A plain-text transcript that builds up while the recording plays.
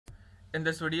In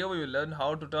this video, we will learn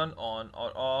how to turn on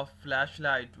or off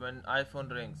flashlight when iPhone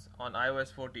rings on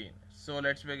iOS 14. So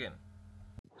let's begin.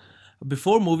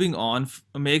 Before moving on,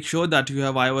 make sure that you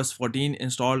have iOS 14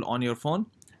 installed on your phone.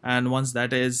 And once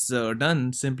that is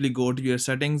done, simply go to your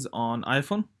settings on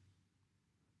iPhone.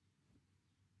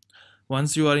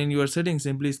 Once you are in your settings,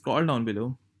 simply scroll down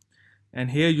below.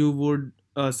 And here you would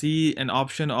see an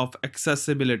option of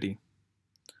accessibility.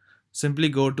 Simply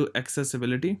go to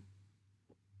accessibility.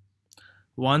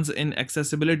 Once in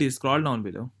accessibility, scroll down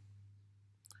below.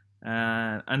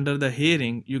 And under the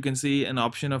hearing you can see an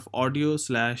option of audio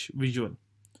slash visual.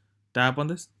 Tap on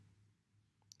this,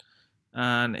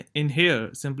 and in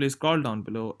here simply scroll down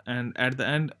below, and at the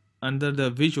end under the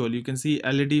visual you can see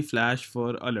LED flash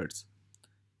for alerts.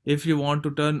 If you want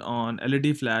to turn on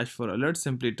LED flash for alerts,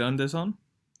 simply turn this on,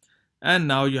 and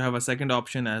now you have a second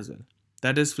option as well,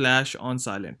 that is flash on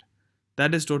silent.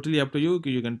 That is totally up to you.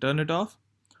 You can turn it off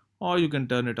or you can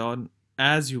turn it on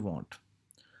as you want.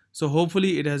 So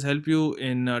hopefully it has helped you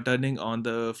in turning on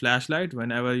the flashlight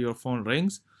whenever your phone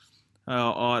rings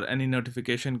or any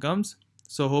notification comes.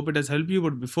 So hope it has helped you.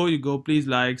 But before you go, please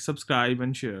like, subscribe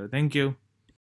and share. Thank you.